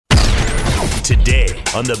Today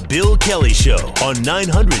on The Bill Kelly Show on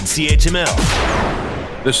 900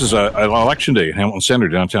 CHML. This is an election day in Hamilton Center,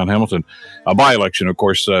 downtown Hamilton. A by-election, of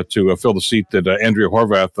course, to fill the seat that Andrea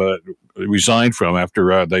Horwath resigned from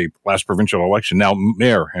after the last provincial election. Now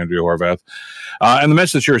Mayor Andrea Horwath. And the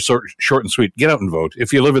message here is short and sweet. Get out and vote.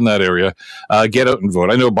 If you live in that area, get out and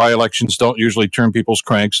vote. I know by-elections don't usually turn people's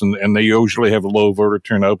cranks, and they usually have a low voter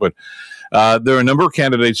turnout, but there are a number of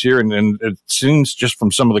candidates here, and it seems just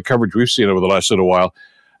from some of the coverage we've seen over the last little while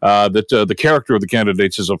that the character of the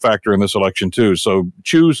candidates is a factor in this election too. So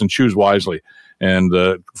choose wisely. And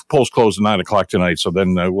polls close at 9 o'clock tonight. So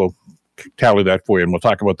then we'll tally that for you, and we'll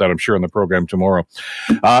talk about that, I'm sure, in the program tomorrow.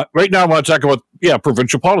 Right now, I want to talk about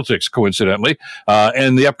provincial politics, coincidentally,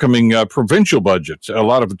 and the upcoming provincial budget. A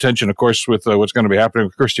lot of attention, of course, with what's going to be happening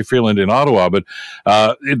with Christy Freeland in Ottawa, but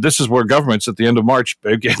this is where governments at the end of March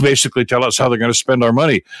basically tell us how they're going to spend our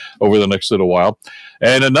money over the next little while.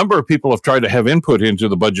 And a number of people have tried to have input into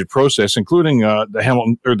the budget process, including the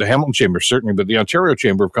Hamilton Chamber, certainly, but the Ontario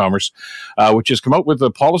Chamber of Commerce, which has come out with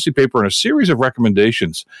a policy paper and a series of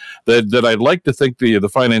recommendations that I'd like to think the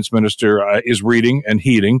finance minister is reading and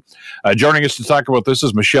heeding. Joining us to talk about this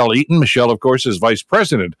is Michelle Eaton. Michelle, of course, is Vice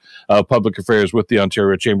President of Public Affairs with the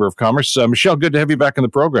Ontario Chamber of Commerce. Michelle, good to have you back in the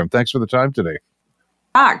program. Thanks for the time today.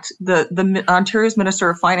 Fact, the Ontario's Minister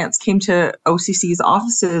of Finance came to OCC's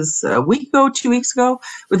offices a week ago, 2 weeks ago,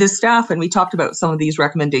 with his staff, and we talked about some of these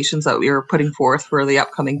recommendations that we were putting forth for the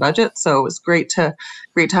upcoming budget. So it was great to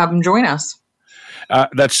have him join us.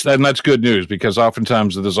 That's good news, because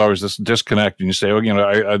oftentimes there's always this disconnect, and you say,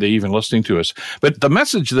 are they even listening to us? But the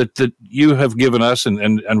message that you have given us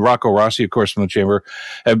and Rocco Rossi, of course, from the Chamber,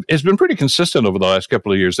 has been pretty consistent over the last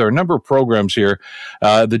couple of years. There are a number of programs here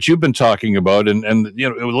that you've been talking about and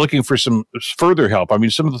looking for some further help. I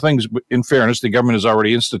mean, some of the things, in fairness, the government has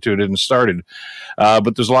already instituted and started,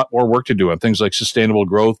 but there's a lot more work to do on things like sustainable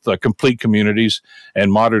growth, complete communities,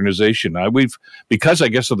 and modernization. Because I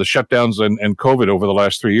guess of the shutdowns and COVID over the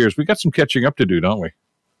last 3 years, we got some catching up to do, don't we?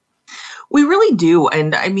 We really do.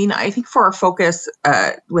 And I mean, I think for our focus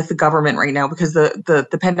with the government right now, because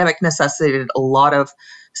the pandemic necessitated a lot of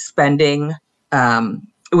spending,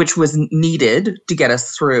 which was needed to get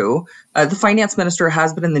us through. The finance minister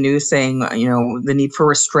has been in the news saying, the need for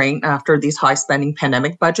restraint after these high spending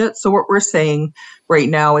pandemic budgets. So what we're saying right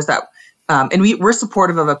now is that, and we're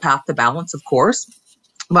supportive of a path to balance, of course,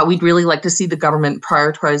 but we'd really like to see the government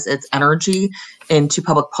prioritize its energy into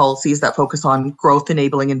public policies that focus on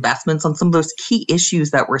growth-enabling investments on some of those key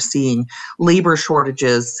issues that we're seeing: labor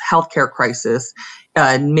shortages, healthcare crisis,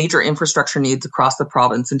 major infrastructure needs across the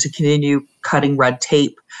province, and to continue cutting red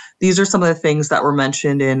tape. These are some of the things that were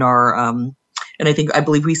mentioned in our, and I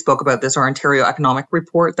believe we spoke about this, our Ontario Economic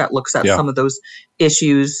Report that looks at some of those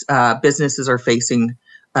issues businesses are facing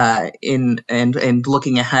and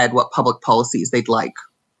looking ahead what public policies they'd like.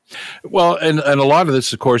 Well, and a lot of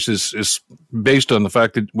this, of course, is based on the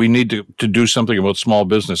fact that we need to do something about small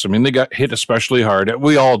business. I mean, they got hit especially hard.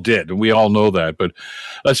 We all did, and we all know that. But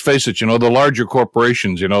let's face it, the larger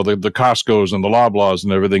corporations, the Costcos and the Loblaws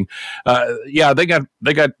and everything,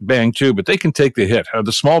 they got banged too, but they can take the hit.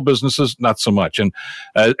 The small businesses, not so much. And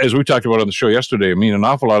as we talked about on the show yesterday, I mean, an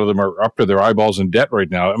awful lot of them are up to their eyeballs in debt right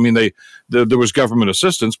now. I mean, there was government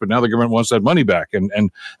assistance, but now the government wants that money back,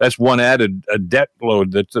 and that's one added debt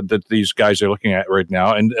load that these guys are looking at right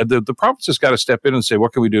now. And the province has got to step in and say,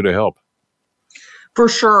 what can we do to help? For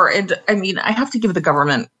sure. And I mean, I have to give the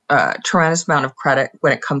government a tremendous amount of credit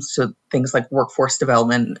when it comes to things like workforce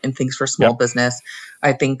development and things for small business.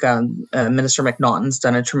 I think Minister McNaughton's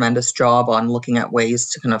done a tremendous job on looking at ways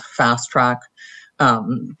to kind of fast track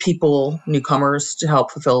newcomers to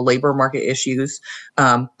help fulfill labor market issues.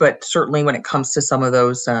 But certainly when it comes to some of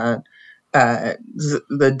those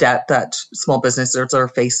the debt that small businesses are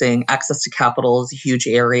facing, access to capital is a huge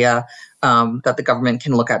area that the government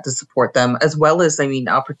can look at to support them, as well as,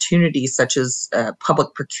 opportunities such as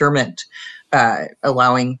public procurement,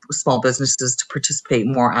 allowing small businesses to participate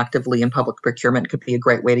more actively in public procurement could be a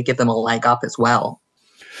great way to give them a leg up as well.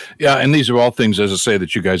 Yeah, and these are all things, as I say,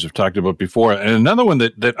 that you guys have talked about before. And another one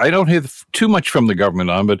that I don't hear too much from the government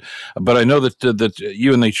on, but I know that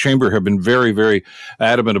you and the Chamber have been very, very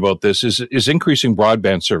adamant about this, is increasing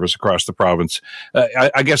broadband service across the province.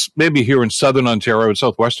 I guess maybe here in southern Ontario and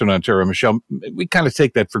southwestern Ontario, Michelle, we kind of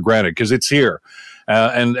take that for granted because it's here.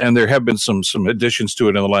 And there have been some additions to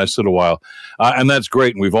it in the last little while. And that's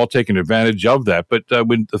great. And we've all taken advantage of that. But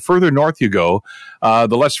when the further north you go,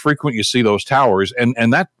 the less frequent you see those towers.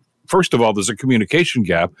 And that, first of all, there's a communication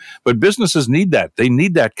gap. But businesses need that. They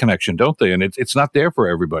need that connection, don't they? And it's not there for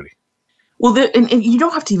everybody. Well, and you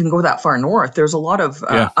don't have to even go that far north. There's a lot of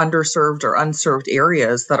underserved or unserved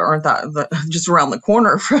areas that aren't just around the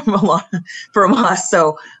corner from us.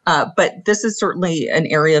 So, but this is certainly an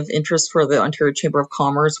area of interest for the Ontario Chamber of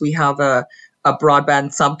Commerce. We have a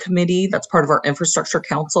broadband subcommittee that's part of our infrastructure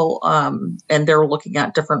council, and they're looking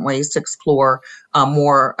at different ways to explore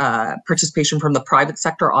more participation from the private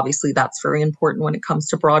sector. Obviously, that's very important when it comes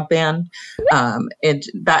to broadband, and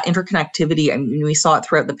that interconnectivity. I mean, we saw it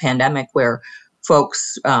throughout the pandemic where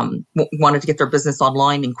folks wanted to get their business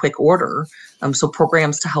online in quick order. So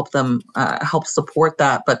programs to help them help support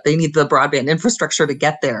that, but they need the broadband infrastructure to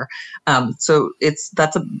get there. So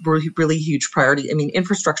that's a really, really huge priority. I mean,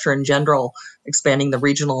 infrastructure in general, expanding the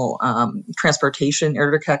regional transportation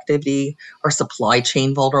interconnectivity, our supply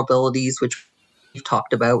chain vulnerabilities, which we've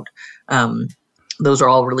talked about. Those are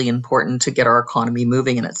all really important to get our economy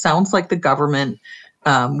moving. And it sounds like the government,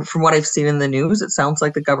 from what I've seen in the news, it sounds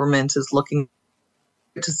like the government is looking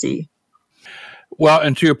to see. Well,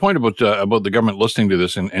 and to your point about the government listening to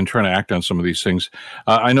this and trying to act on some of these things,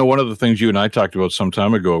 I know one of the things you and I talked about some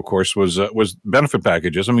time ago, of course, was benefit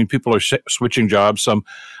packages. I mean, people are switching jobs. Some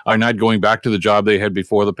are not going back to the job they had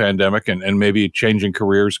before the pandemic, and maybe changing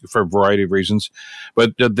careers for a variety of reasons.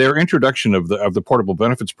 But their introduction of the portable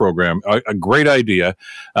benefits program, a great idea,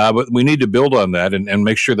 but we need to build on that and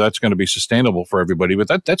make sure that's going to be sustainable for everybody. But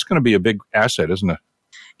that's going to be a big asset, isn't it?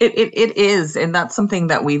 It is, and that's something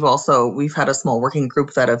that we've had a small working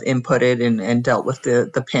group that have inputted and dealt with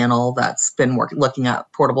the panel that's been looking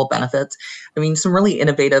at portable benefits. I mean, some really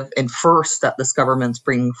innovative and first that this government's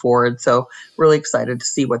bringing forward. So really excited to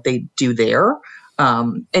see what they do there.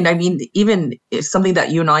 And I mean, even something that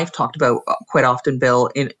you and I have talked about quite often, Bill,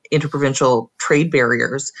 in interprovincial trade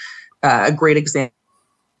barriers, a great example.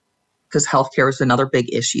 Because healthcare is another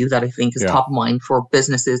big issue that I think is top of mind for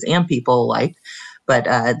businesses and people alike. But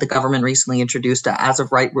the government recently introduced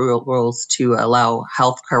as-of-right rules to allow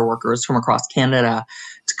healthcare workers from across Canada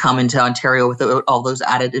to come into Ontario without all those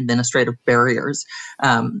added administrative barriers.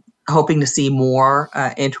 Hoping to see more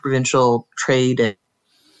interprovincial trade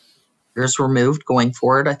removed going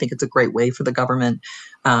forward. I think it's a great way for the government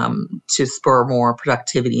to spur more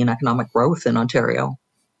productivity and economic growth in Ontario.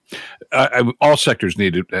 All sectors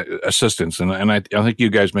need assistance, and I think you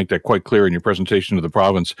guys make that quite clear in your presentation to the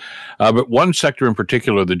province. But one sector in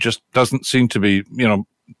particular that just doesn't seem to be,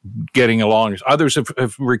 getting along. Others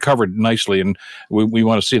have recovered nicely, and we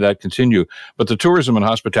want to see that continue. But the tourism and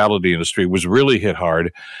hospitality industry was really hit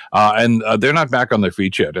hard, and they're not back on their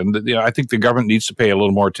feet yet. And I think the government needs to pay a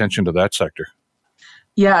little more attention to that sector.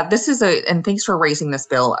 Yeah, and thanks for raising this,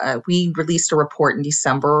 Bill. We released a report in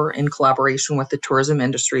December in collaboration with the tourism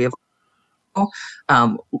industry of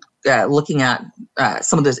looking at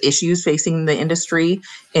some of those issues facing the industry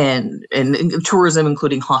and tourism,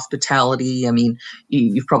 including hospitality. I mean,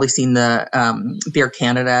 you've probably seen the Beer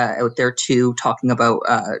Canada out there too, talking about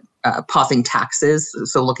pausing taxes.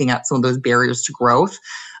 So looking at some of those barriers to growth,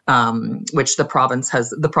 which the province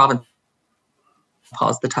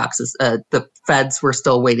paused the taxes. The feds were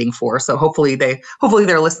still waiting for, so hopefully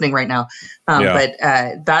they're listening right now. But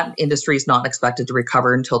that industry is not expected to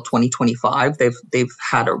recover until 2025. They've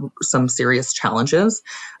had some serious challenges.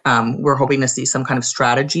 We're hoping to see some kind of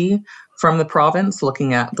strategy from the province,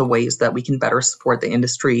 looking at the ways that we can better support the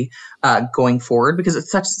industry going forward, because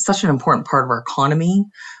it's such an important part of our economy,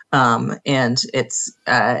 and it's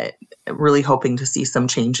really hoping to see some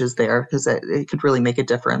changes there because it could really make a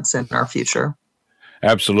difference in our future.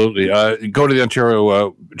 Absolutely. Go to the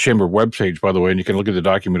Ontario Chamber webpage, by the way, and you can look at the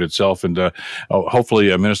document itself. And hopefully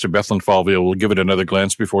Minister Bethlen Falvey will give it another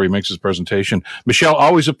glance before he makes his presentation. Michelle,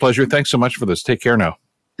 always a pleasure. Thanks so much for this. Take care now.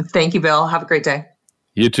 Thank you, Bill. Have a great day.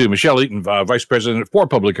 You too. Michelle Eaton, Vice President for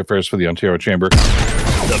Public Affairs for the Ontario Chamber.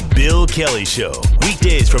 The Bill Kelly Show,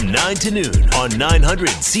 weekdays from 9 to noon on 900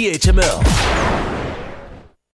 CHML.